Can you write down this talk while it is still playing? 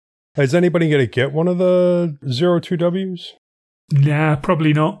Is anybody going to get one of the 02Ws? Nah,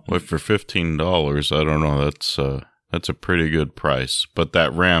 probably not. Well, for $15, I don't know. That's a pretty good price. But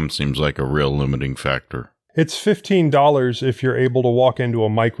that RAM seems like a real limiting factor. It's $15 if you're able to walk into a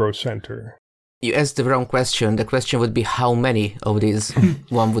Micro Center. You asked the wrong question. The question would be how many of these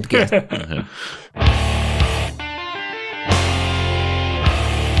one would get.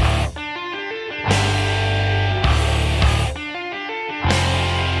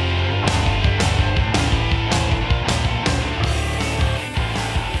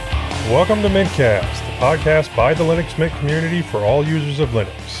 Welcome to Mintcast, the podcast by the Linux Mint community for all users of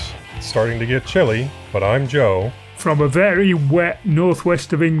Linux. It's starting to get chilly, but I'm Joe. From a very wet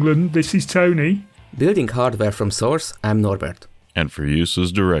northwest of England, this is Tony. Building hardware from source, I'm Norbert. And for use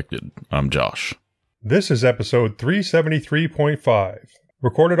as directed, I'm Josh. This is episode 373.5,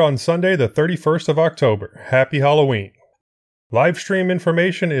 recorded on Sunday the 31st of October. Happy Halloween. Livestream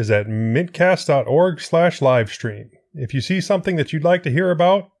information is at mintcast.org/livestream. If you see something that you'd like to hear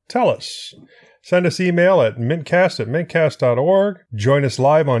about, tell us. Send us email at mintcast@mintcast.org. Join us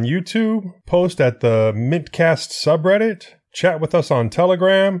live on YouTube. Post at the Mintcast subreddit. Chat with us on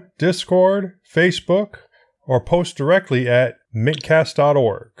Telegram, Discord, Facebook, or post directly at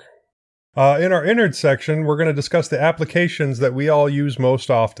mintcast.org. In our innards section, we're going to discuss the applications that we all use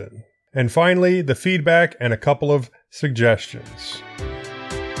most often. And finally, the feedback and a couple of suggestions.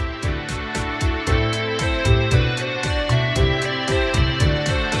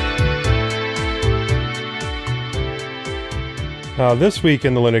 This week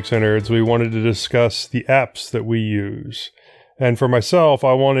in the Linux Innards, we wanted to discuss the apps that we use. And for myself,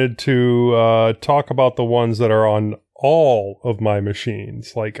 I wanted to talk about the ones that are on all of my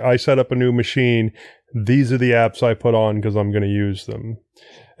machines. Like, I set up a new machine, these are the apps I put on because I'm going to use them.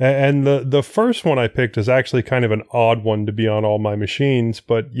 And the first one I picked is actually kind of an odd one to be on all my machines,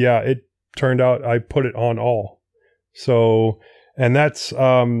 but yeah, it turned out I put it on all. So, and that's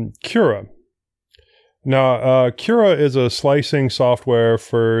Cura. Now, Cura is a slicing software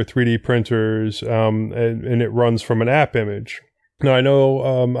for 3D printers, and it runs from an app image. Now, I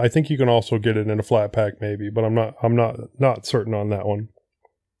know, I think you can also get it in a Flatpak maybe, but I'm not certain on that one.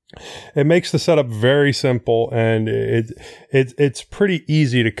 It makes the setup very simple, and it's pretty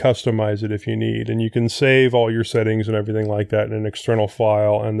easy to customize it if you need, and you can save all your settings and everything like that in an external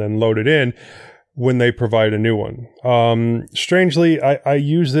file and then load it in when they provide a new one. Strangely, I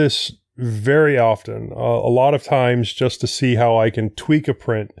use this very often, a lot of times just to see how I can tweak a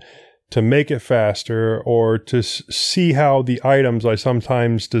print to make it faster, or to see how the items I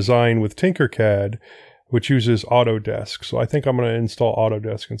sometimes design with Tinkercad, which uses Autodesk. So I think I'm going to install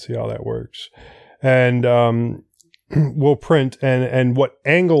Autodesk and see how that works. And we'll print and what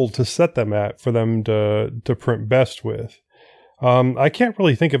angle to set them at for them to print best with. I can't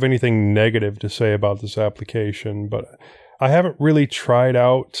really think of anything negative to say about this application, but I haven't really tried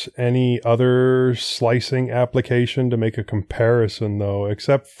out any other slicing application to make a comparison, though,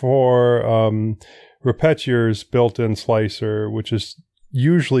 except for Repeture's built-in slicer, which is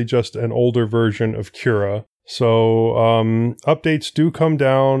usually just an older version of Cura. So updates do come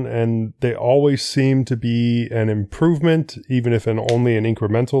down, and they always seem to be an improvement, even if only an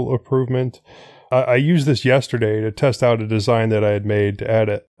incremental improvement. I used this yesterday to test out a design that I had made to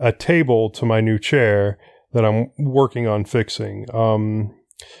add a table to my new chair that I'm working on fixing.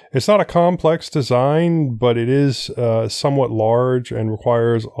 It's not a complex design, but it is somewhat large and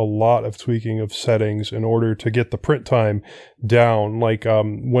requires a lot of tweaking of settings in order to get the print time down. Like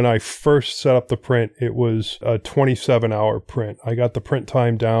when I first set up the print, it was a 27-hour print. I got the print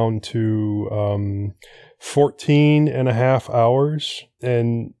time down to 14 and a half hours,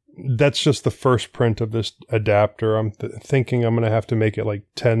 and that's just the first print of this adapter. I'm thinking I'm going to have to make it like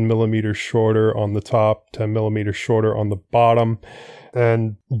 10 millimeters shorter on the top, 10 millimeters shorter on the bottom,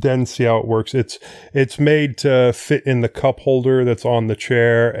 and then see how it works. It's made to fit in the cup holder that's on the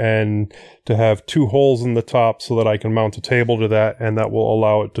chair, and to have two holes in the top so that I can mount a table to that, and that will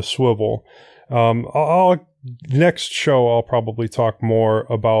allow it to swivel. Next show, I'll probably talk more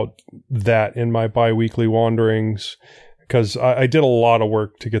about that in my bi-weekly wanderings, because I did a lot of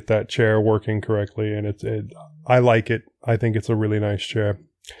work to get that chair working correctly, and I like it. I think it's a really nice chair.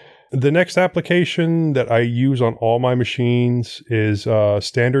 The next application that I use on all my machines is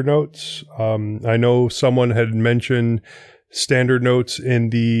Standard Notes. I know someone had mentioned Standard Notes in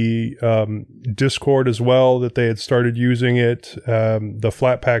the Discord as well, that they had started using it, the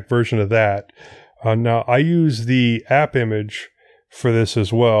Flatpak version of that. Now, I use the app image for this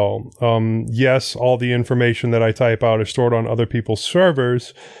as well. Yes, all the information that I type out is stored on other people's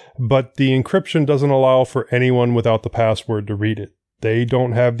servers, but the encryption doesn't allow for anyone without the password to read it. They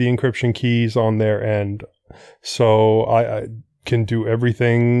don't have the encryption keys on their end. So I can do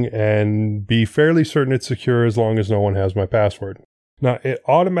everything and be fairly certain it's secure as long as no one has my password. Now, it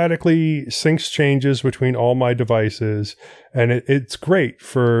automatically syncs changes between all my devices, and it's great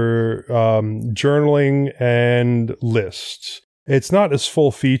for journaling and lists. It's not as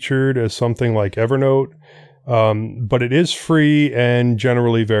full-featured as something like Evernote, but it is free and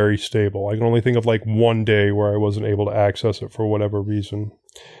generally very stable. I can only think of like one day where I wasn't able to access it for whatever reason.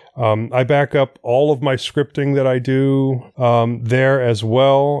 I back up all of my scripting that I do there as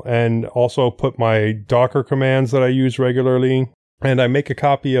well, and also put my Docker commands that I use regularly. And I make a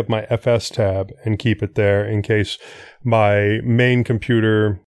copy of my FS tab and keep it there in case my main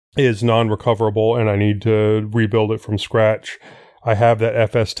computer is non-recoverable and I need to rebuild it from scratch. I have that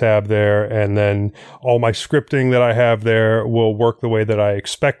FS tab there, and then all my scripting that I have there will work the way that I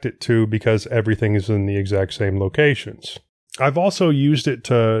expect it to because everything is in the exact same locations. I've also used it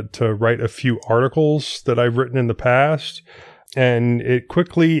to write a few articles that I've written in the past, and it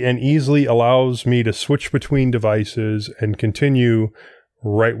quickly and easily allows me to switch between devices and continue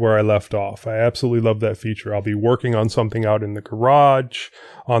right where I left off. I absolutely love that feature. I'll be working on something out in the garage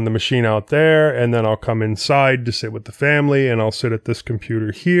on the machine out there, and then I'll come inside to sit with the family, and I'll sit at this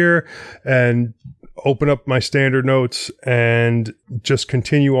computer here and open up my standard notes and just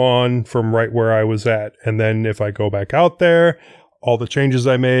continue on from right where I was at. And then if I go back out there, all the changes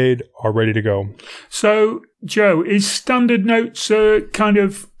I made are ready to go. So, Joe, is Standard Notes a kind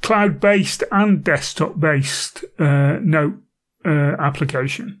of cloud-based and desktop-based note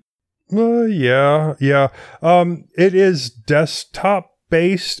application? Yeah. It is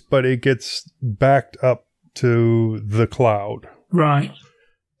desktop-based, but it gets backed up to the cloud. Right.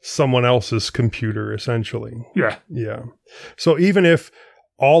 Someone else's computer, essentially. Yeah. So even if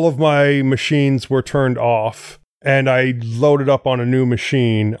all of my machines were turned off and I loaded up on a new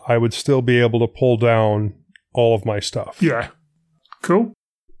machine, I would still be able to pull down all of my stuff. Yeah. Cool.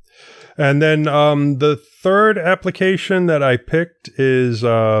 And then the third application that I picked is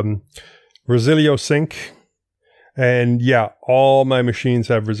Resilio Sync. And yeah, all my machines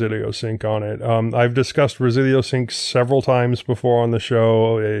have Resilio Sync on it. I've discussed Resilio Sync several times before on the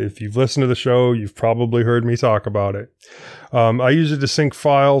show. If you've listened to the show, you've probably heard me talk about it. I use it to sync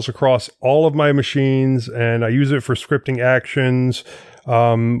files across all of my machines, and I use it for scripting actions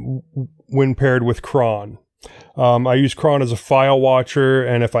when paired with cron. I use cron as a file watcher,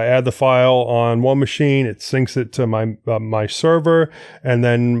 and if I add the file on one machine, it syncs it to my server, and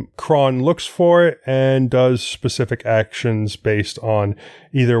then cron looks for it and does specific actions based on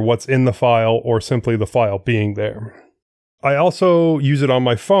either what's in the file or simply the file being there. I also use it on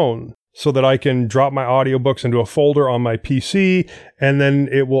my phone so that I can drop my audiobooks into a folder on my PC, and then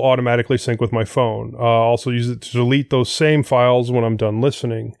it will automatically sync with my phone. I'll also use it to delete those same files when I'm done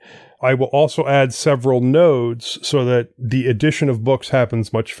listening. I will also add several nodes so that the addition of books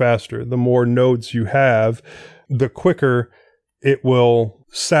happens much faster. The more nodes you have, the quicker it will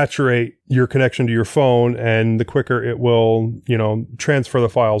saturate your connection to your phone, and the quicker it will, transfer the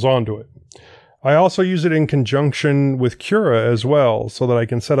files onto it. I also use it in conjunction with Cura as well, so that I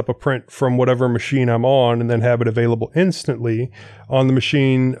can set up a print from whatever machine I'm on and then have it available instantly on the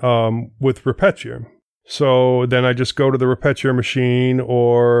machine with Repetya. So then I just go to the Repetya machine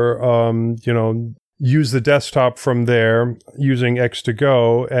or, use the desktop from there using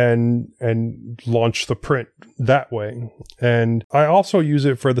X2Go and launch the print that way. And I also use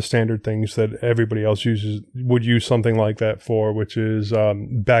it for the standard things that everybody else would use something like that for, which is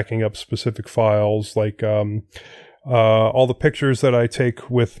backing up specific files like all the pictures that I take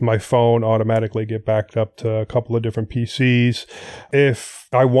with my phone automatically get backed up to a couple of different PCs. If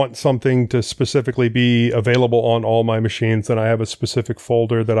I want something to specifically be available on all my machines, then I have a specific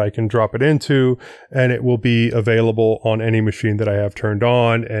folder that I can drop it into, and it will be available on any machine that I have turned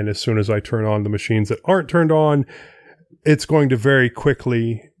on. And as soon as I turn on the machines that aren't turned on, it's going to very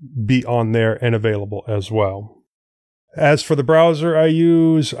quickly be on there and available as well. As for the browser I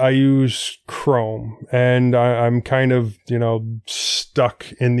use Chrome, and I'm kind of,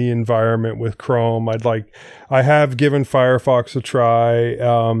 stuck in the environment with Chrome. I have given Firefox a try.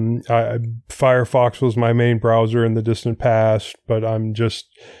 Firefox was my main browser in the distant past, but I'm just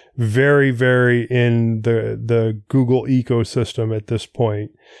very, very in the Google ecosystem at this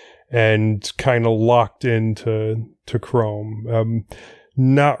point and kind of locked into Chrome.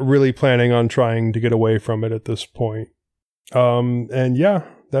 Not really planning on trying to get away from it at this point. And yeah,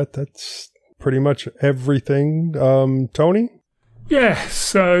 that's pretty much everything. Tony? Yeah,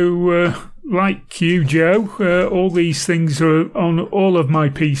 so like you, Joe, all these things are on all of my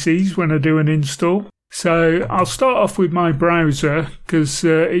PCs when I do an install. So I'll start off with my browser because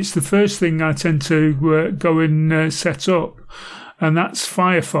it's the first thing I tend to go and set up, and that's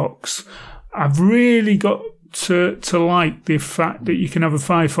Firefox. I've really got to like the fact that you can have a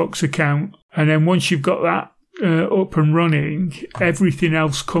Firefox account, and then once you've got that up and running, everything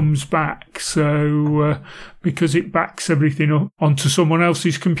else comes back. So because it backs everything up onto someone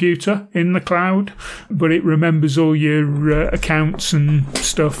else's computer in the cloud, but it remembers all your accounts and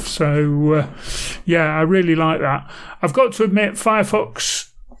stuff. So yeah, I really like that. I've got to admit, Firefox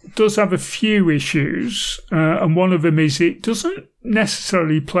does have a few issues, and one of them is it doesn't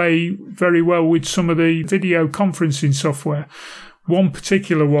necessarily play very well with some of the video conferencing software. One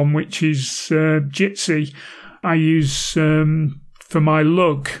particular one, which is Jitsi, I use for my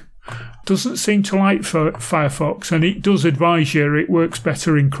lug, doesn't seem to like Firefox, and it does advise you it works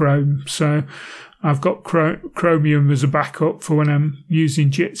better in Chrome. So I've got Chromium as a backup for when I'm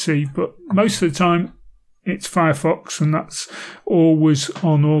using Jitsi, but most of the time it's Firefox, and that's always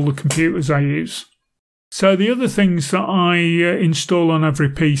on all the computers I use. So the other things that I install on every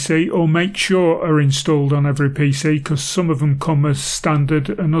PC, or make sure are installed on every PC, because some of them come as standard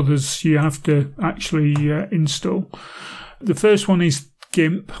and others you have to actually install. The first one is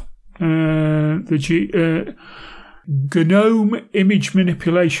GIMP, the GNOME Image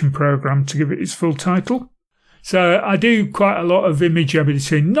Manipulation Program, to give it its full title. So I do quite a lot of image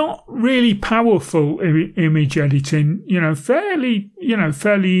editing, not really powerful image editing, fairly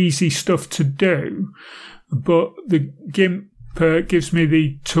easy stuff to do, but the GIMP gives me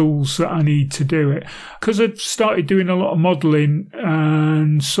the tools that I need to do it. Because I've started doing a lot of modelling,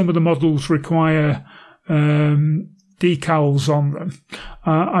 and some of the models require decals on them.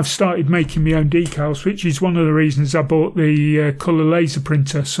 I've started making my own decals, which is one of the reasons I bought the colour laser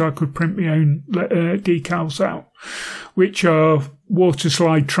printer, so I could print my own decals out, which are water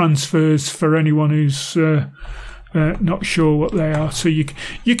slide transfers for anyone who's not sure what they are. So you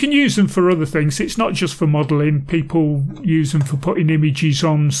can use them for other things. It's not just for modelling. People use them for putting images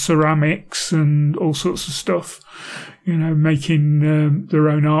on ceramics and all sorts of stuff, making their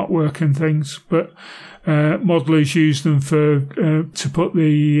own artwork and things. But modelers use them to put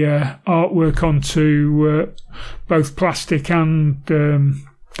the artwork onto both plastic and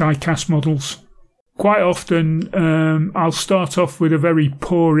die-cast models. Quite often I'll start off with a very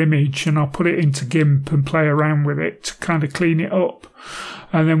poor image and I'll put it into GIMP and play around with it to kind of clean it up.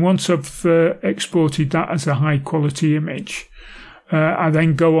 And then once I've exported that as a high-quality image, I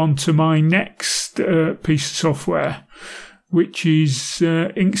then go on to my next piece of software, which is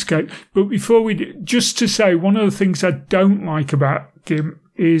Inkscape. But before just to say, one of the things I don't like about GIMP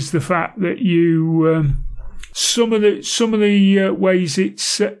is the fact that you some of the ways it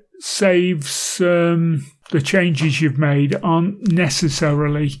saves the changes you've made aren't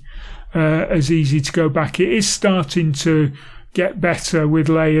necessarily as easy to go back. It is starting to get better with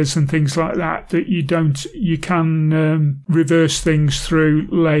layers and things like that you can reverse things through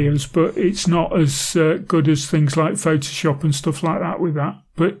layers, but it's not as good as things like Photoshop and stuff like that with that.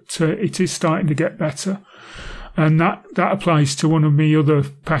 But it is starting to get better, and that applies to one of my other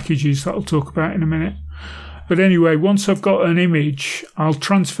packages that I'll talk about in a minute. But anyway, once I've got an image, I'll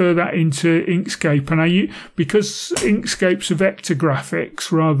transfer that into Inkscape, and because Inkscape's a vector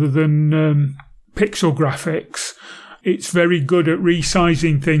graphics rather than pixel graphics, it's very good at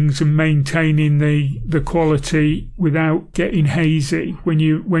resizing things and maintaining the quality without getting hazy when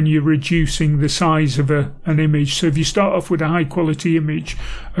you're reducing the size of an image. So if you start off with a high quality image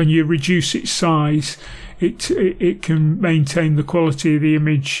and you reduce its size, it can maintain the quality of the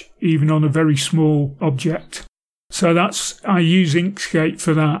image even on a very small object. So I use Inkscape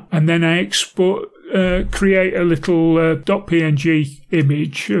for that, and then I create a little .png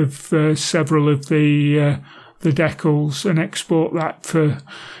image of several of the decals and export that for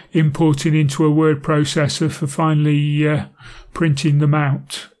importing into a word processor for finally printing them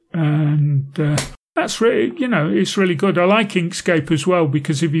out. And that's really, it's really good. I like Inkscape as well,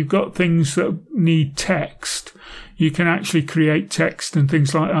 because if you've got things that need text, you can actually create text and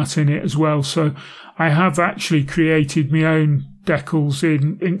things like that in it as well. So I have actually created my own decals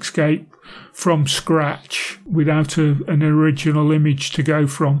in Inkscape from scratch without an original image to go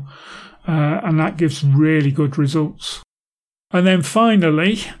from. And that gives really good results. And then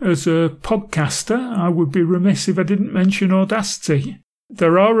finally, as a podcaster, I would be remiss if I didn't mention Audacity.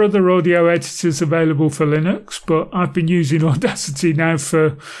 There are other audio editors available for Linux, but I've been using Audacity now for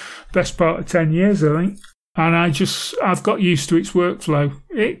the best part of 10 years, I think. And I've got used to its workflow.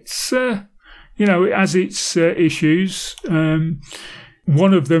 It's, it has its issues.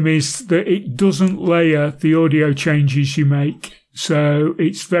 One of them is that it doesn't layer the audio changes you make. So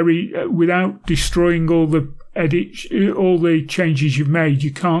it's very, without destroying all the all the changes you've made,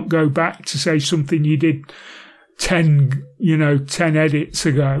 you can't go back to say something you did 10 edits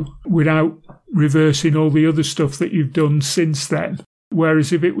ago without reversing all the other stuff that you've done since then.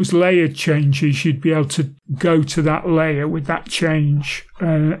 Whereas if it was layered changes, you'd be able to go to that layer with that change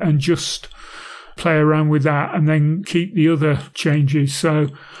and just play around with that and then keep the other changes. So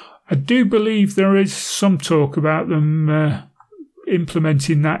I do believe there is some talk about them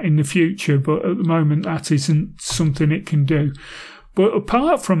implementing that in the future, but at the moment that isn't something it can do. But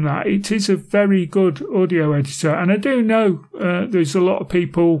apart from that, it is a very good audio editor. And I do know there's a lot of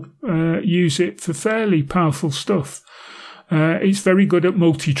people use it for fairly powerful stuff. It's very good at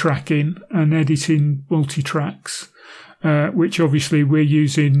multi-tracking and editing multi-tracks, which obviously we're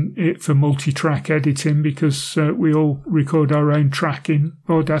using it for multi-track editing because we all record our own track in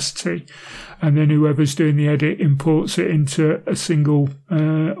Audacity. And then whoever's doing the edit imports it into a single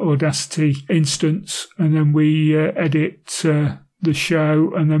Audacity instance. And then we edit the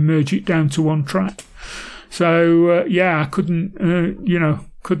show and then merge it down to one track. So, I couldn't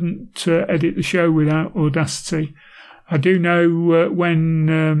edit the show without Audacity. I do know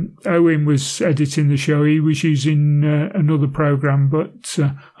when Owen was editing the show, he was using another program, but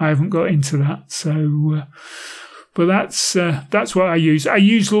I haven't got into that. So, but that's what I use. I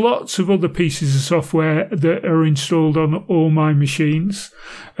use lots of other pieces of software that are installed on all my machines.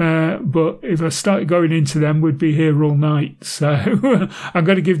 But if I started going into them, we'd be here all night. So I'm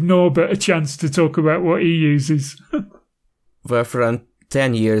going to give Norbert a chance to talk about what he uses. Well, for around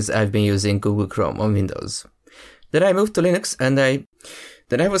 10 years, I've been using Google Chrome on Windows. Then I moved to Linux and I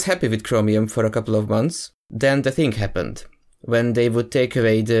was happy with Chromium for a couple of months. Then the thing happened when they would take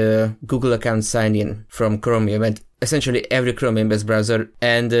away the Google account sign-in from Chromium and essentially every Chromium-based browser.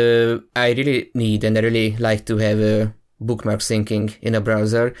 And I really need and I really like to have bookmark syncing in a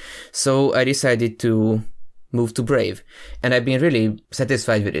browser. So I decided to move to Brave. And I've been really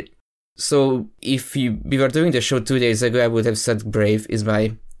satisfied with it. So if we were doing the show 2 days ago, I would have said Brave is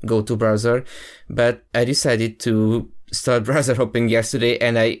my go-to browser, but I decided to start browser hopping yesterday,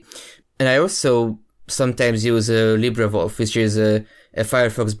 and I also sometimes use LibreWolf, which is a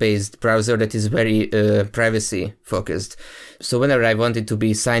Firefox-based browser that is very privacy-focused. So whenever I wanted to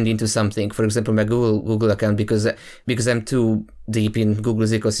be signed into something, for example, my Google account, because I'm too deep in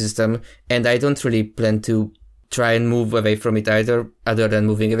Google's ecosystem, and I don't really plan to try and move away from it either, other than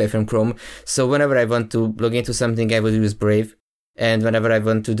moving away from Chrome. So whenever I want to log into something, I would use Brave. And whenever I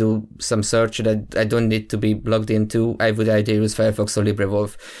want to do some search that I don't need to be logged into, I would either use Firefox or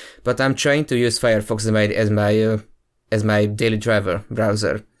LibreWolf. But I'm trying to use Firefox as my daily driver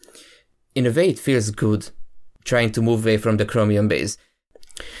browser. In a way, it feels good trying to move away from the Chromium base.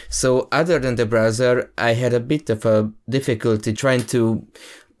 So other than the browser, I had a bit of a difficulty trying to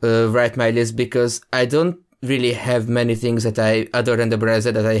write my list because I don't really have many things other than the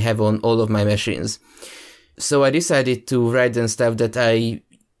browser that I have on all of my machines. So I decided to write down stuff that I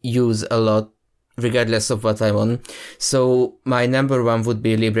use a lot, regardless of what I'm on. So my number one would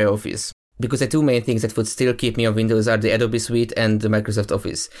be LibreOffice, because the two main things that would still keep me on Windows are the Adobe Suite and the Microsoft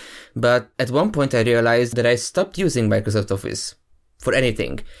Office. But at one point I realized that I stopped using Microsoft Office for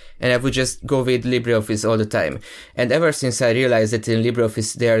anything, and I would just go with LibreOffice all the time. And ever since I realized that in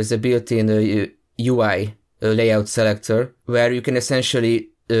LibreOffice there is a built-in UI layout selector, where you can essentially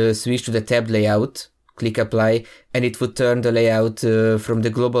switch to the tab layout, click apply, and it would turn the layout from the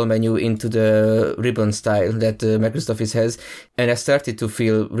global menu into the ribbon style that Microsoft Office has. And I started to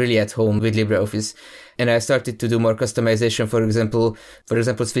feel really at home with LibreOffice. And I started to do more customization, for example,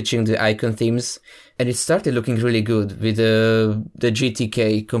 switching the icon themes. And it started looking really good with the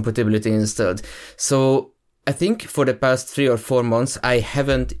GTK compatibility installed. So I think for the past 3 or 4 months, I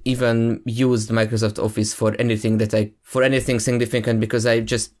haven't even used Microsoft Office for anything significant, because I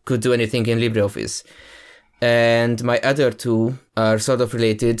just could do anything in LibreOffice. And my other two are sort of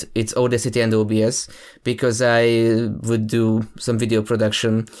related. It's Audacity and OBS, because I would do some video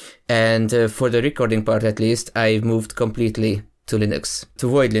production. And for the recording part, at least, I've moved completely to Linux, to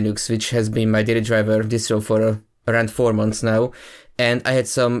Void Linux, which has been my daily driver distro for around 4 months now. And I had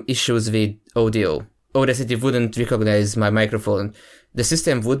some issues with audio. Audacity wouldn't recognize my microphone. The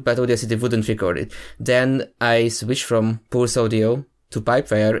system would, but Audacity wouldn't record it. Then I switched from Pulse Audio to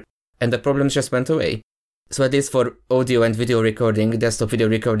Pipewire, and the problems just went away. So at least for audio and video recording, desktop video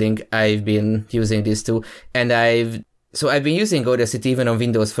recording, I've been using these two. And I've been using Audacity even on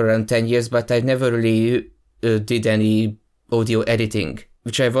Windows for around 10 years, but I've never really did any audio editing,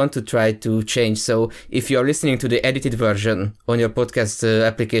 which I want to try to change. So if you're listening to the edited version on your podcast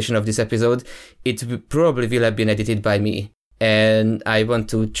application of this episode, it probably will have been edited by me. and I want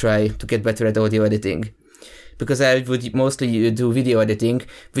to try to get better at audio editing, because I would mostly do video editing,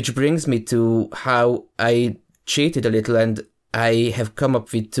 which brings me to how I cheated a little and I have come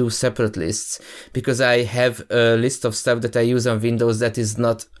up with 2 separate lists, because I have a list of stuff that I use on Windows that is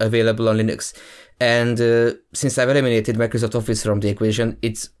not available on Linux. And since I've eliminated Microsoft Office from the equation,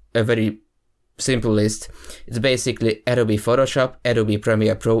 it's a very simple list. It's basically Adobe Photoshop, Adobe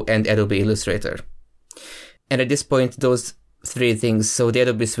Premiere Pro, and Adobe Illustrator. And at this point, those 3 things, so the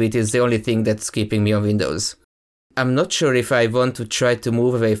Adobe Suite is the only thing that's keeping me on Windows. I'm not sure if I want to try to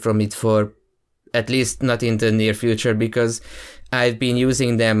move away from it for at least not in the near future, because I've been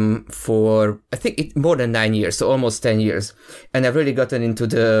using them for, I think, more than 9 years, so almost 10 years. And I've really gotten into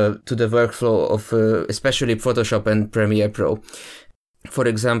the workflow of especially Photoshop and Premiere Pro. For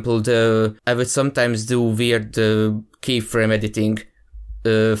example, I would sometimes do weird keyframe editing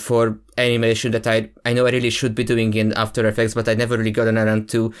for animation that I know I really should be doing in After Effects, but I never really gotten around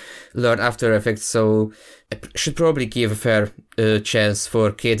to learn After Effects, so I should probably give a fair chance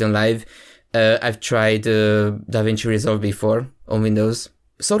for Kdenlive. I've tried DaVinci Resolve before on Windows.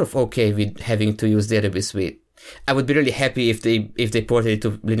 Sort of okay with having to use the Adobe Suite. I would be really happy if they ported it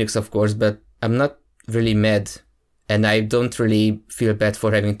to Linux, of course, but I'm not really mad, and I don't really feel bad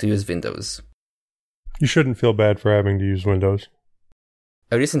for having to use Windows. You shouldn't feel bad for having to use Windows.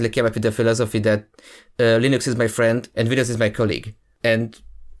 I recently came up with the philosophy that Linux is my friend and Windows is my colleague. And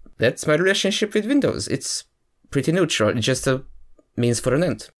that's my relationship with Windows. It's pretty neutral. It's just a means for an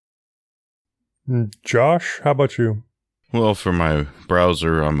end. Josh, how about you? Well, for my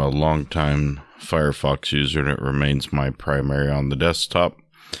browser, I'm a longtime Firefox user, and it remains my primary on the desktop.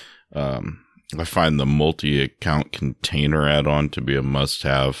 I find the multi-account container add-on to be a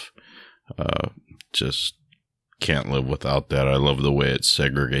must-have. Just can't live without that. I love the way it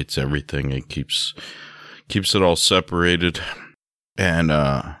segregates everything. It keeps it all separated. And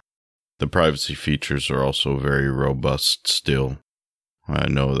the privacy features are also very robust still. I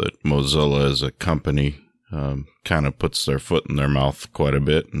know that Mozilla as a company kind of puts their foot in their mouth quite a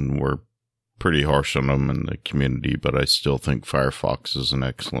bit, and we're pretty harsh on them in the community, but I still think Firefox is an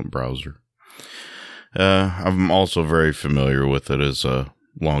excellent browser. I'm also very familiar with it as a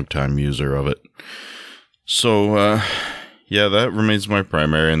longtime user of it. So, yeah, that remains my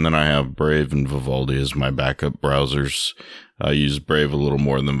primary, and then I have Brave and Vivaldi as my backup browsers. I use Brave a little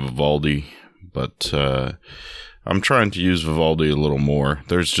more than Vivaldi, but I'm trying to use Vivaldi a little more.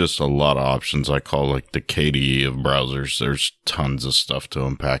 There's just a lot of options. I call like the KDE of browsers. There's tons of stuff to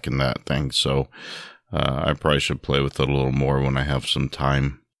unpack in that thing, so I probably should play with it a little more when I have some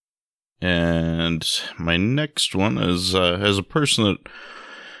time. And my next one is as a person that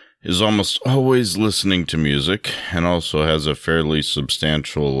is almost always listening to music and also has a fairly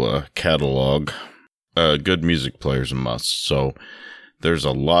substantial catalog. Good music player's a must. So there's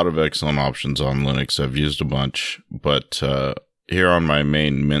a lot of excellent options on Linux. I've used a bunch, but here on my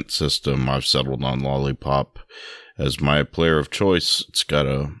main Mint system, I've settled on Lollipop as my player of choice. It's got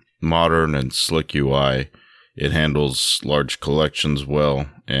a modern and slick UI. It handles large collections well,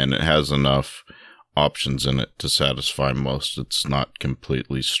 and it has enough options in it to satisfy most. It's not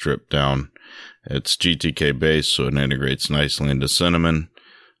completely stripped down. It's GTK based, so it integrates nicely into Cinnamon.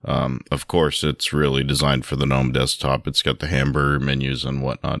 Of course, it's really designed for the GNOME desktop. It's got the hamburger menus and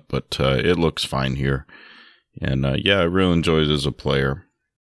whatnot, but it looks fine here. And yeah, I really enjoy it as a player.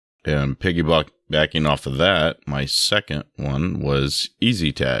 And piggybacking off of that, my second one was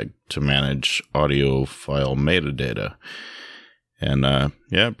EasyTag to manage audio file metadata. And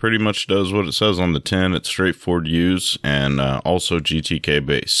yeah, it pretty much does what it says on the tin. It's straightforward to use and also GTK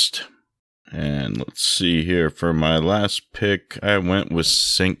based. And let's see here, for my last pick, I went with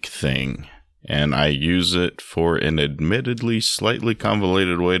SyncThing. And I use it for an admittedly slightly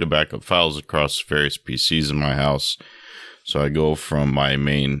convoluted way to back up files across various PCs in my house. So I go from my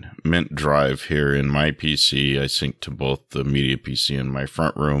main Mint drive here in my PC. I sync to both the media PC in my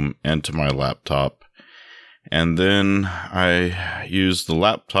front room and to my laptop. And then I use the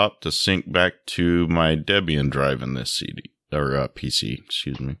laptop to sync back to my Debian drive in this PC,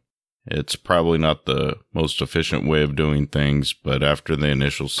 excuse me. It's probably not the most efficient way of doing things, but after the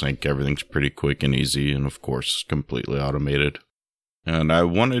initial sync, everything's pretty quick and easy, and of course, completely automated. And I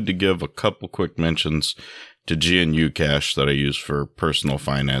wanted to give a couple quick mentions to GNU Cache that I use for personal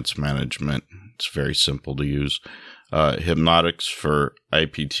finance management. It's very simple to use. Hypnotics for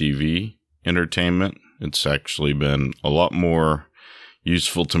IPTV entertainment. It's actually been a lot more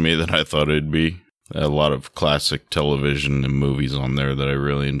useful to me than I thought it'd be. A lot of classic television and movies on there that I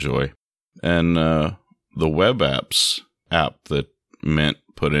really enjoy. And the Web Apps app that Mint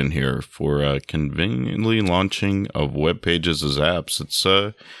put in here for conveniently launching of web pages as apps. It's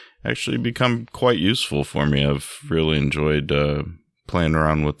actually become quite useful for me. I've really enjoyed playing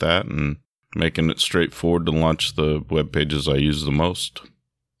around with that and making it straightforward to launch the web pages I use the most.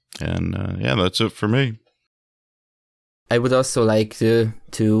 And that's it for me. I would also like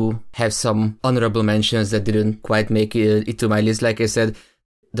to have some honorable mentions that didn't quite make it to my list. Like I said,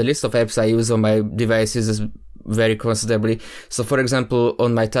 the list of apps I use on my devices is very considerably. So, for example,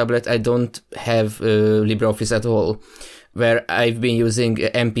 on my tablet, I don't have LibreOffice at all, where I've been using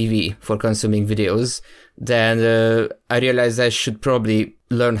MPV for consuming videos. Then I realized I should probably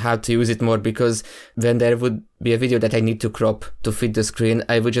learn how to use it more, because when there would be a video that I need to crop to fit the screen,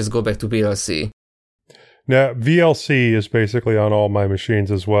 I would just go back to VLC. Now, VLC is basically on all my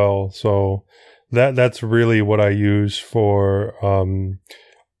machines as well. So that's really what I use for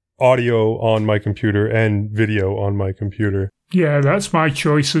audio on my computer and video on my computer. Yeah, that's my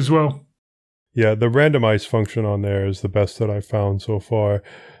choice as well. Yeah, the randomize function on there is the best that I've found so far.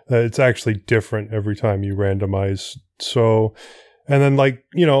 It's actually different every time you randomize. So, and then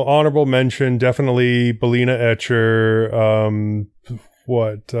honorable mention, definitely Balena Etcher,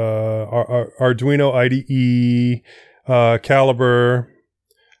 Arduino IDE, Calibre.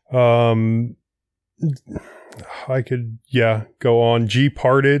 I could, go on.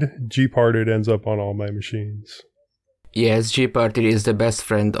 Gparted. Gparted ends up on all my machines. Yes, Gparted is the best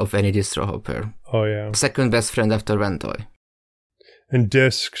friend of any distro hopper. Oh, yeah. Second best friend after Ventoy. And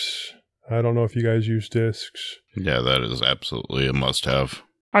disks. I don't know if you guys use disks. Yeah, that is absolutely a must-have.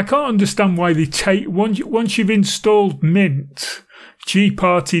 I can't understand why they take... Once you've installed Mint,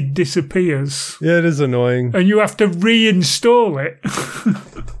 Gparted disappears. Yeah, it is annoying. And you have to reinstall it.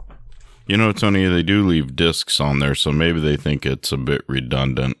 Tony, they do leave disks on there, so maybe they think it's a bit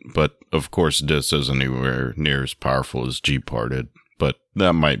redundant. But, of course, disk isn't anywhere near as powerful as Gparted. But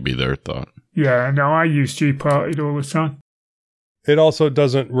that might be their thought. Yeah, no, I use Gparted all the time. It also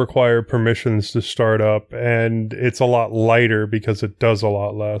doesn't require permissions to start up, and it's a lot lighter because it does a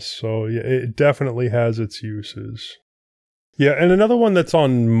lot less. So yeah, it definitely has its uses. Yeah, and another one that's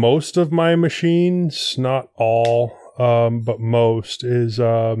on most of my machines, not all, but most, is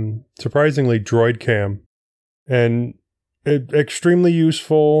surprisingly DroidCam. And extremely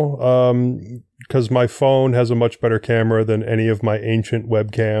useful because my phone has a much better camera than any of my ancient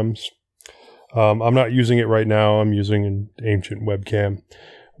webcams. I'm not using it right now. I'm using an ancient webcam.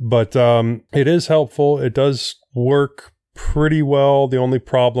 But it is helpful. It does work pretty well. The only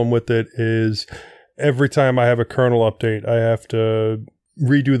problem with it is every time I have a kernel update, I have to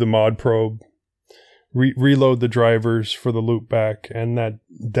redo the mod probe, reload the drivers for the loopback, and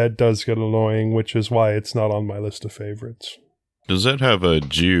that does get annoying, which is why it's not on my list of favorites. Does that have a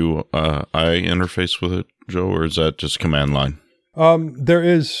GUI interface with it, Joe, or is that just command line? There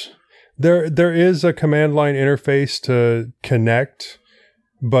is a command line interface to connect,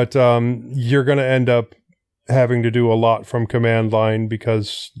 but you're going to end up having to do a lot from command line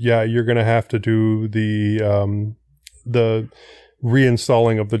because, you're going to have to do the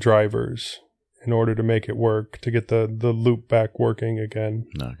reinstalling of the drivers in order to make it work, to get the loop back working again.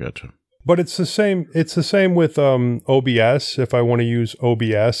 No, gotcha. But it's the same. It's the same with OBS. If I want to use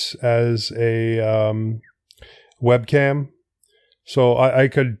OBS as a webcam. So I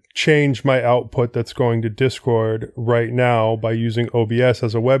could change my output that's going to Discord right now by using OBS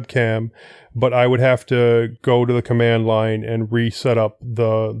as a webcam, but I would have to go to the command line and reset up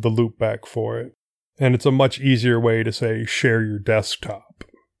the loopback for it. And it's a much easier way to, say, share your desktop.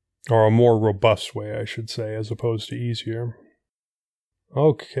 Or a more robust way, I should say, as opposed to easier.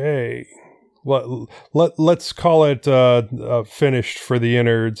 Okay. Let's call it finished for the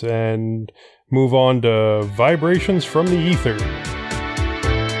innards and move on to Vibrations from the Ether.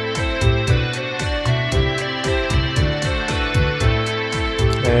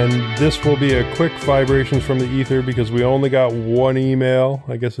 And this will be a quick Vibrations from the Ether because we only got one email.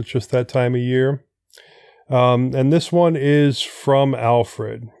 I guess it's just that time of year. And this one is from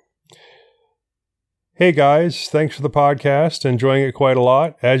Alfred. Hey guys, thanks for the podcast. Enjoying it quite a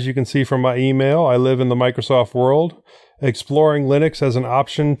lot. As you can see from my email, I live in the Microsoft world. Exploring Linux as an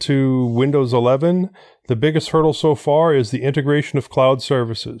option to Windows 11, the biggest hurdle so far is the integration of cloud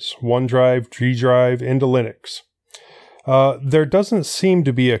services, OneDrive, G Drive, into Linux. There doesn't seem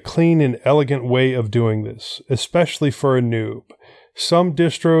to be a clean and elegant way of doing this, especially for a noob. Some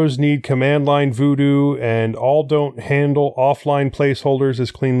distros need command line voodoo, and all don't handle offline placeholders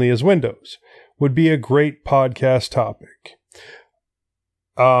as cleanly as Windows. Would be a great podcast topic.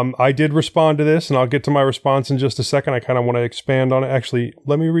 I did respond to this, and I'll get to my response in just a second. I kind of want to expand on it. Actually,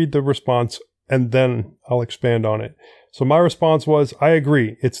 let me read the response and then I'll expand on it. So my response was, I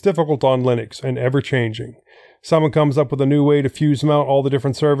agree. It's difficult on Linux and ever-changing. Someone comes up with a new way to fuse mount all the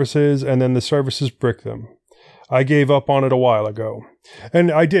different services, and then the services brick them. I gave up on it a while ago.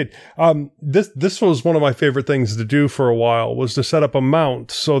 And I did. This was one of my favorite things to do for a while, was to set up a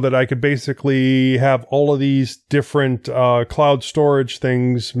mount so that I could basically have all of these different cloud storage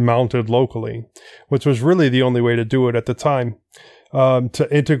things mounted locally, which was really the only way to do it at the time, to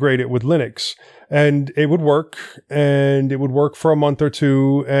integrate it with Linux. And it would work, and it would work for a month or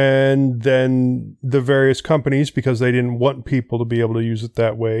two, and then the various companies, because they didn't want people to be able to use it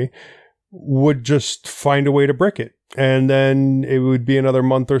that way, would just find a way to brick it. And then it would be another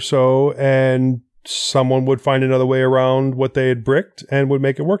month or so, and someone would find another way around what they had bricked and would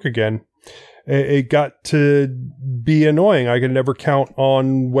make it work again. It got to be annoying. I could never count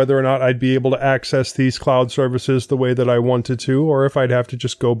on whether or not I'd be able to access these cloud services the way that I wanted to, or if I'd have to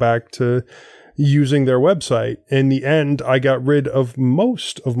just go back to using their website. In the end, I got rid of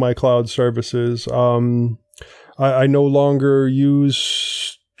most of my cloud services. I no longer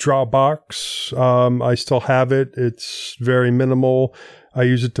use Dropbox. I still have it. It's very minimal. I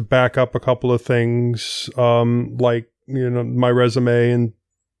use it to back up a couple of things, like, my resume and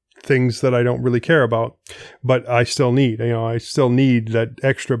things that I don't really care about, but I still need that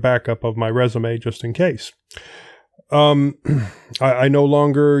extra backup of my resume just in case. I no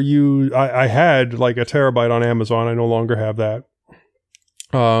longer use, I had like a terabyte on Amazon. I no longer have that.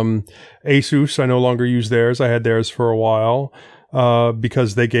 Asus, I no longer use theirs. I had theirs for a while,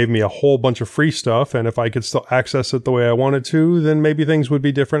 because they gave me a whole bunch of free stuff. And if I could still access it the way I wanted to, then maybe things would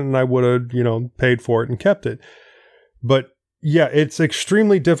be different and I would have, paid for it and kept it. But yeah, it's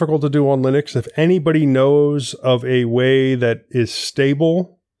extremely difficult to do on Linux. If anybody knows of a way that is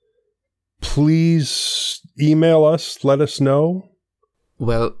stable, please email us, let us know.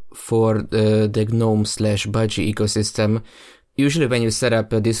 Well, for the GNOME/Budgie ecosystem, usually when you set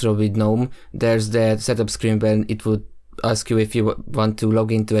up a distro with GNOME, there's that setup screen when it would ask you if you want to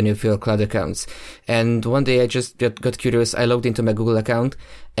log into any of your cloud accounts. And one day I just got curious. I logged into my Google account,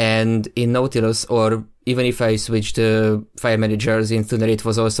 and in Nautilus, or even if I switched to file managers in Thunar, it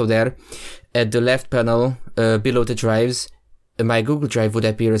was also there. At the left panel, below the drives, my Google Drive would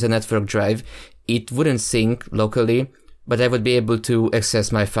appear as a network drive. It wouldn't sync locally, but I would be able to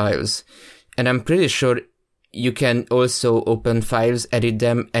access my files. And I'm pretty sure you can also open files, edit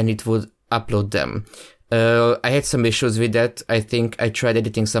them, and it would upload them. I had some issues with that. I think I tried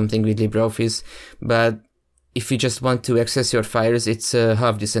editing something with LibreOffice, but if you just want to access your files, it's a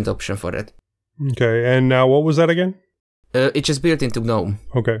half-decent option for it. Okay, and now what was that again? It's just built into GNOME.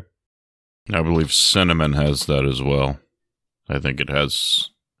 Okay. I believe Cinnamon has that as well. I think it has,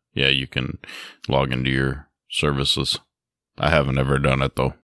 you can log into your services. I haven't ever done it,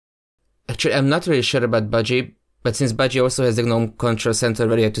 though. Actually, I'm not really sure about Budgie, but since Budgie also has the GNOME Control Center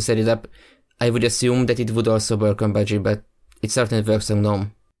where you have to set it up, I would assume that it would also work on Budgie, but it certainly works on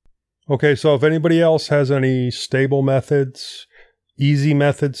GNOME. Okay, so if anybody else has any stable methods, easy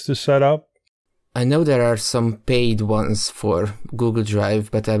methods to set up? I know there are some paid ones for Google Drive,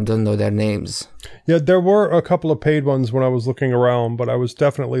 but I don't know their names. Yeah, there were a couple of paid ones when I was looking around, but I was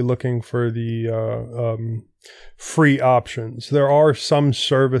definitely looking for the free options. There are some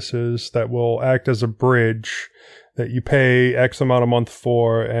services that will act as a bridge that you pay X amount a month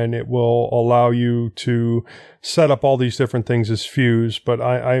for, and it will allow you to set up all these different things as Fuse. But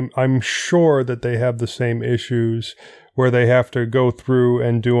I'm sure that they have the same issues where they have to go through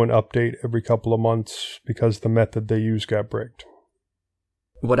and do an update every couple of months because the method they use got bricked.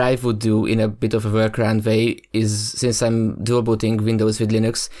 What I would do in a bit of a workaround way is, since I'm dual booting Windows with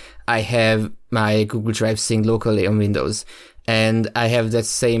Linux, I have my Google Drive synced locally on Windows, and I have that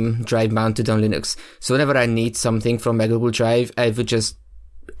same drive mounted on Linux. So whenever I need something from my Google Drive, I would just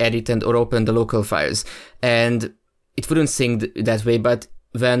edit or open the local files, and it wouldn't sync that way, but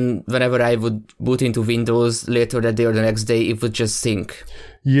whenever I would boot into Windows later that day or the next day, it would just sync.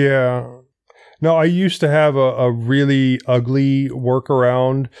 Yeah. No, I used to have a really ugly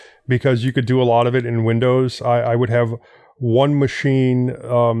workaround because you could do a lot of it in Windows. I would have one machine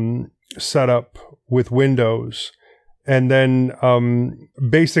set up with Windows, and then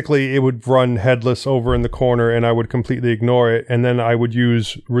basically it would run headless over in the corner, and I would completely ignore it. And then I would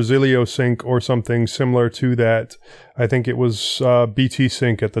use Resilio Sync or something similar to that. I think it was BT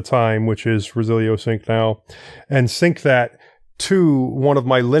Sync at the time, which is Resilio Sync now, and sync that to one of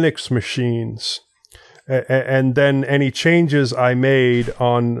my Linux machines. And then any changes I made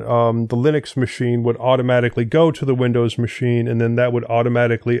on the Linux machine would automatically go to the Windows machine, and then that would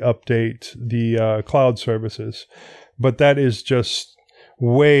automatically update the cloud services. But that is just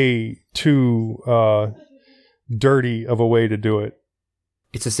way too dirty of a way to do it.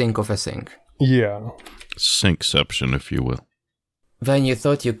 It's a sink of a sink. Yeah. Sinkception, if you will. When you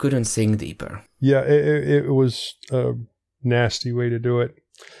thought you couldn't sink deeper. Yeah, it was a nasty way to do it.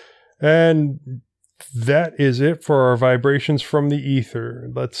 And that is it for our vibrations from the ether.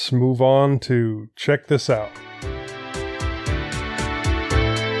 Let's move on to check this out.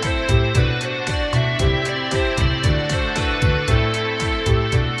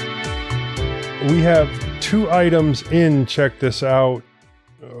 We have 2 items in Check This Out.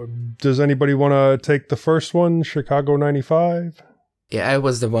 Does anybody want to take the first one, Chicago 95? Yeah, I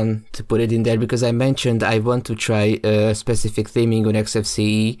was the one to put it in there because I mentioned I want to try specific theming on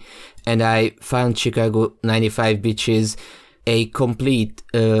XFCE, and I found Chicago 95, which is a complete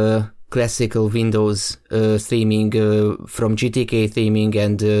classical Windows theming from GTK theming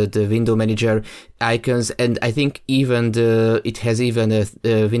and the window manager icons, and I think even it has even a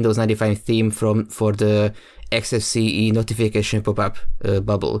Windows 95 theme for the XFCE notification pop-up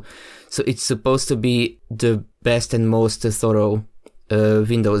bubble. So it's supposed to be the best and most thorough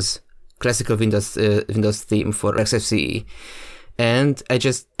classical Windows theme for XFCE. And I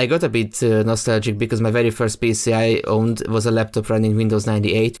got a bit nostalgic because my very first PC I owned was a laptop running Windows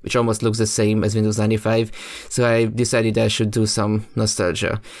 98, which almost looks the same as Windows 95. So I decided I should do some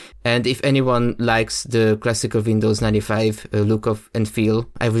nostalgia. And if anyone likes the classical Windows 95 look of and feel,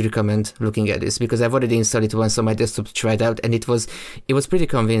 I would recommend looking at this because I've already installed it once on my desktop to try it out, and it was pretty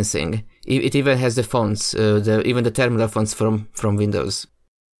convincing. It even has the fonts, even the terminal fonts from Windows.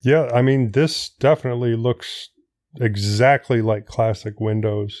 Yeah, I mean, this definitely looks exactly like classic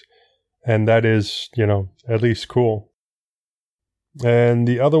Windows, and that is, at least cool. And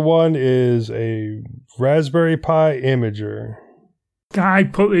the other one is a Raspberry Pi Imager. I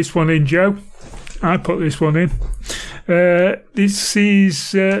put this one in, Joe. I put this one in. This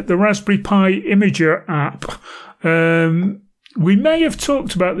is the Raspberry Pi Imager app. We may have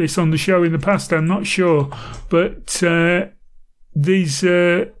talked about this on the show in the past, I'm not sure, but these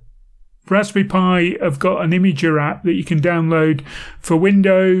Raspberry Pi have got an Imager app that you can download for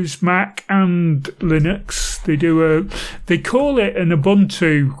Windows, Mac, and Linux. They call it an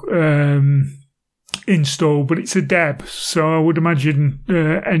Ubuntu install, but it's a Deb, so I would imagine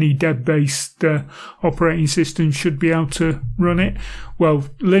any Deb-based operating system should be able to run it. Well,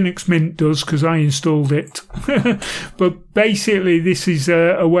 Linux Mint does because I installed it. But basically, this is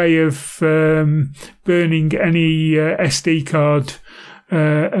a way of burning any SD card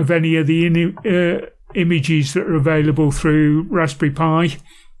of any of the images that are available through Raspberry Pi.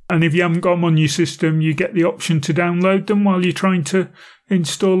 And if you haven't got them on your system, you get the option to download them while you're trying to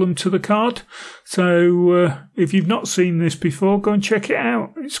install them to the card. So if you've not seen this before, go and check it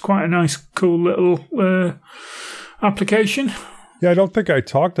out. It's quite a nice, cool little application. Yeah, I don't think I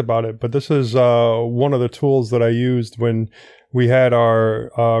talked about it, but this is one of the tools that I used when we had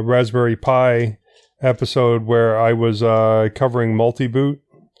our Raspberry Pi episode where I was covering multi-boot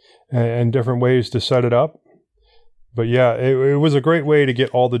and different ways to set it up. But yeah, it was a great way to get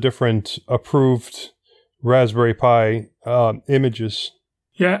all the different approved Raspberry Pi images.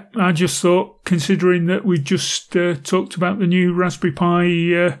 Yeah, I just thought, considering that we just talked about the new Raspberry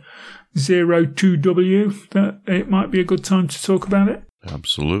Pi 02W, that it might be a good time to talk about it.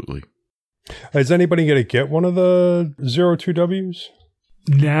 Absolutely. Is anybody going to get one of the 02Ws?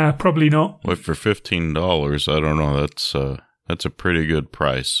 Nah, probably not. Well, for $15, I don't know. That's a pretty good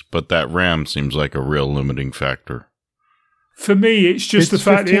price. But that RAM seems like a real limiting factor. For me, it's just the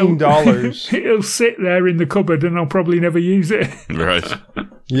fact that it'll sit there in the cupboard and I'll probably never use it. Right.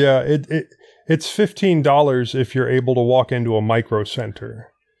 Yeah, it's $15 if you're able to walk into a Micro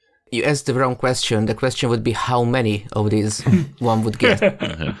Center. You asked the wrong question. The question would be how many of these one would get.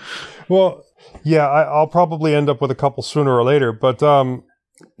 Well, yeah, I'll probably end up with a couple sooner or later. But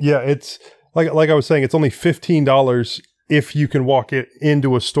yeah, it's like I was saying, it's only $15 if you can walk it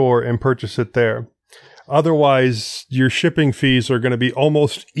into a store and purchase it there. Otherwise, your shipping fees are going to be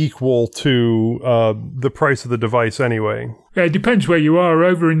almost equal to the price of the device anyway. Yeah, it depends where you are.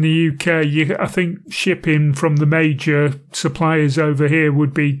 Over in the UK, I think shipping from the major suppliers over here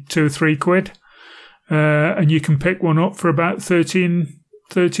would be £2 or £3. And you can pick one up for about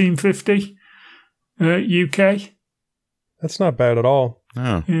 $13.50 UK. That's not bad at all.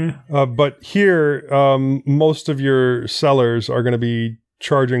 Oh. Yeah. But here, most of your sellers are going to be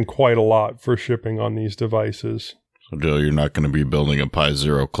charging quite a lot for shipping on these devices. So, Joe, you're not going to be building a Pi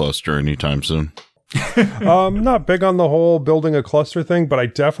Zero cluster anytime soon? I'm not big on the whole building a cluster thing, but I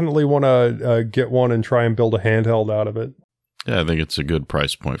definitely want to get one and try and build a handheld out of it. Yeah, I think it's a good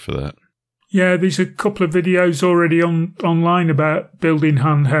price point for that. Yeah, there's a couple of videos already online about building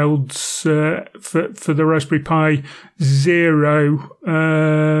handhelds for the Raspberry Pi Zero.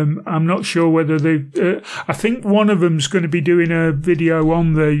 I'm not sure whether I think one of them's going to be doing a video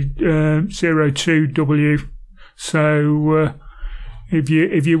on the Zero 2W. So if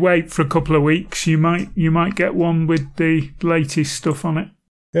you wait for a couple of weeks, you might get one with the latest stuff on it.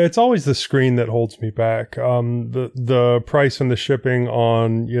 It's always the screen that holds me back. The price and the shipping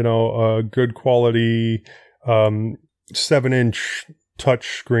on, a good quality 7-inch touch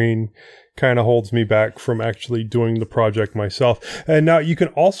screen kind of holds me back from actually doing the project myself. And now you can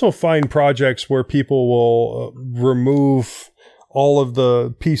also find projects where people will remove all of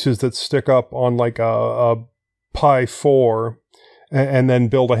the pieces that stick up on like a Pi 4 and then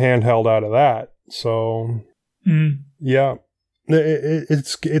build a handheld out of that. So, yeah.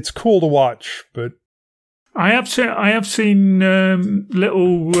 It's cool to watch, but I have seen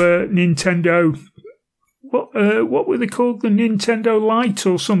little Nintendo. What were they called? The Nintendo Lite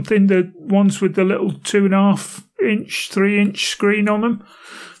or something? The ones with the little 2.5-inch, 3-inch screen on them,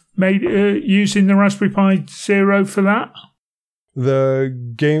 made using the Raspberry Pi Zero for that. The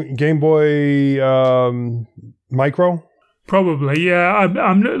Game Boy Micro. Probably, yeah.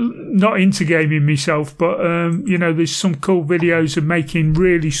 I'm not into gaming myself, but there's some cool videos of making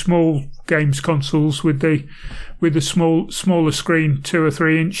really small games consoles with the smaller screen, 2 or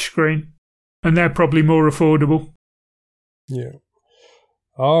 3-inch screen, and they're probably more affordable. Yeah.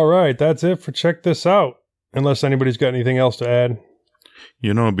 All right, that's it for Check This Out. Unless anybody's got anything else to add.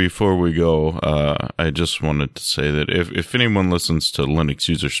 Before we go, I just wanted to say that if anyone listens to Linux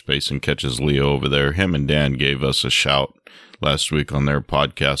User Space and catches Leo over there, him and Dan gave us a shout last week on their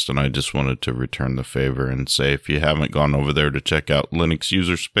podcast, and I just wanted to return the favor and say if you haven't gone over there to check out Linux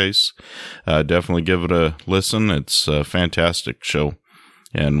User Space, definitely give it a listen. It's a fantastic show,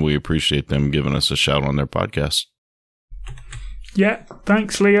 and we appreciate them giving us a shout on their podcast. Yeah,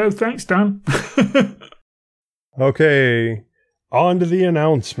 thanks, Leo. Thanks, Dan. Okay. On to the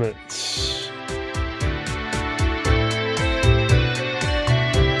announcements.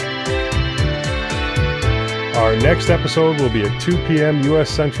 Our next episode will be at 2 p.m. U.S.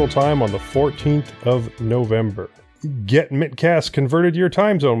 Central Time on the 14th of November. Get Mintcast converted to your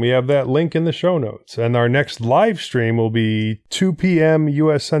time zone. We have that link in the show notes. And our next live stream will be 2 p.m.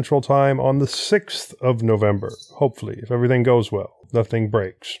 U.S. Central Time on the 6th of November. Hopefully, if everything goes well, nothing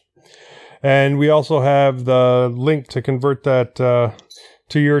breaks. And we also have the link to convert that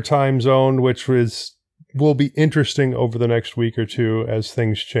to your time zone, which will be interesting over the next week or two as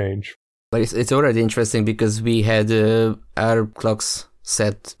things change. But it's already interesting because we had our clocks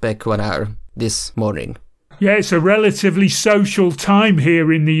set back 1 hour this morning. Yeah, it's a relatively social time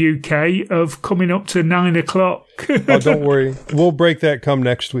here in the UK of coming up to 9 o'clock. Oh, don't worry. We'll break that come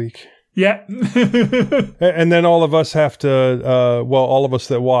next week. Yeah. And then all of us have to, all of us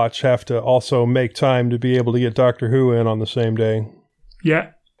that watch have to also make time to be able to get Doctor Who in on the same day. Yeah.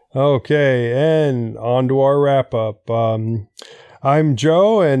 Okay, and on to our wrap-up. I'm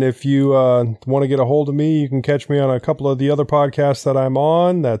Joe, and if you want to get a hold of me, you can catch me on a couple of the other podcasts that I'm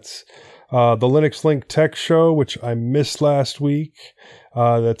on. That's the Linux Link Tech Show, which I missed last week.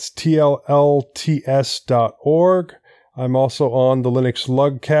 That's TLLTS.org. I'm also on the Linux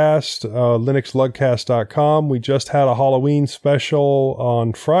Lugcast, linuxlugcast.com. We just had a Halloween special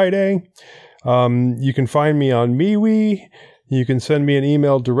on Friday. You can find me on MeWe. You can send me an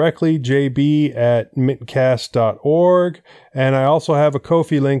email directly, jb@mintcast.org. And I also have a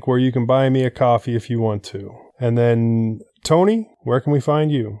Ko-fi link where you can buy me a coffee if you want to. And then, Tony, where can we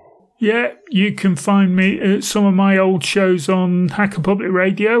find you? Yeah, you can find me at some of my old shows on Hacker Public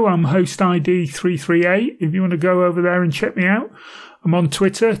Radio. I'm host ID 338 if you want to go over there and check me out. I'm on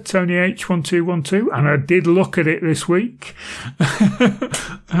Twitter, TonyH1212, and I did look at it this week.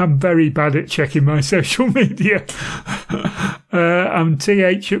 I'm very bad at checking my social media. I'm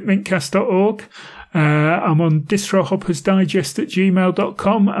th@mintcast.org. I'm on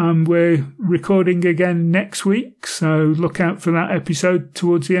distrohoppersdigest@gmail.com, and we're recording again next week, so look out for that episode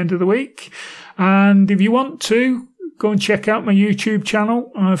towards the end of the week. And if you want to, go and check out my YouTube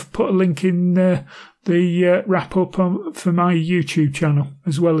channel. I've put a link in the wrap-up for my YouTube channel,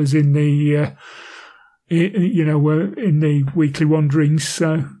 as well as in the in the Weekly Wanderings.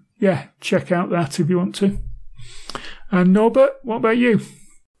 So, yeah, check out that if you want to. And Norbert, what about you?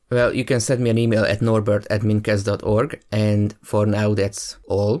 Well, you can send me an email at norbert@mintcast.org, and for now that's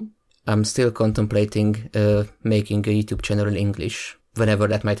all. I'm still contemplating making a YouTube channel in English, whenever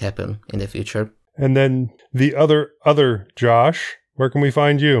that might happen in the future. And then the other Josh, where can we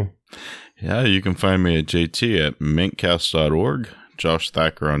find you? Yeah, you can find me at jt@mintcast.org. Josh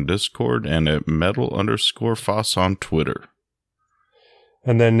Thacker on Discord and at metal_foss on Twitter.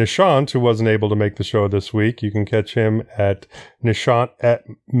 And then Nishant, who wasn't able to make the show this week, you can catch him at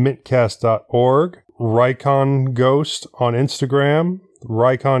nishant@mintcast.org, Rycon Ghost on Instagram,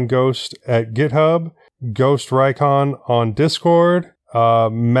 Rycon Ghost at GitHub, Ghost Rycon on Discord,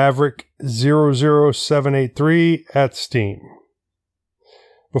 Maverick00783 at Steam.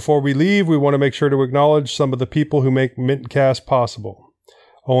 Before we leave, we want to make sure to acknowledge some of the people who make Mintcast possible.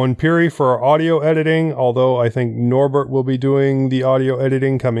 Owen Peary for our audio editing, although I think Norbert will be doing the audio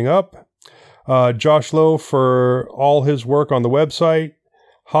editing coming up. Josh Lowe for all his work on the website.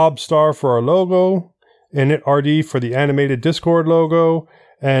 Hobstar for our logo. InitRD for the animated Discord logo.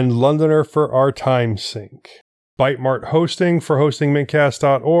 And Londoner for our time sync. Bytemart Hosting for hosting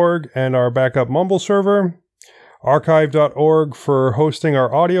mintcast.org and our backup Mumble server. Archive.org for hosting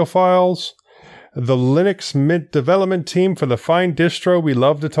our audio files. The Linux Mint development team for the fine distro we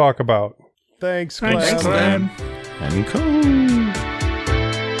love to talk about. Thanks, Glenn. Thanks, Glenn. And cool.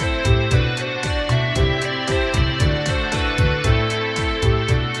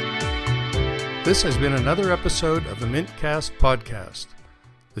 This has been another episode of the Mintcast podcast.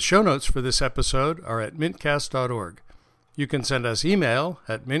 The show notes for this episode are at mintcast.org. You can send us email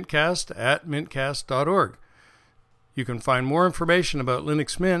at mintcast@mintcast.org. You can find more information about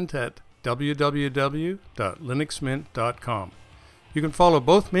Linux Mint at www.linuxmint.com. You can follow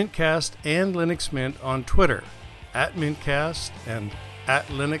both Mintcast and Linux Mint on Twitter at Mintcast and at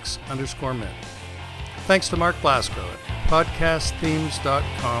Linux_Mint. Thanks to Mark Blasco at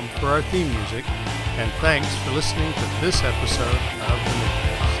podcastthemes.com for our theme music, and thanks for listening to this episode of the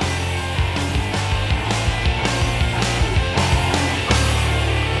Mintcast.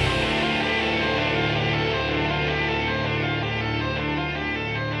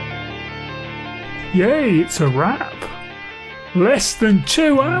 Yay, it's a wrap. Less than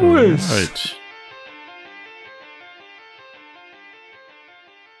 2 hours. Right.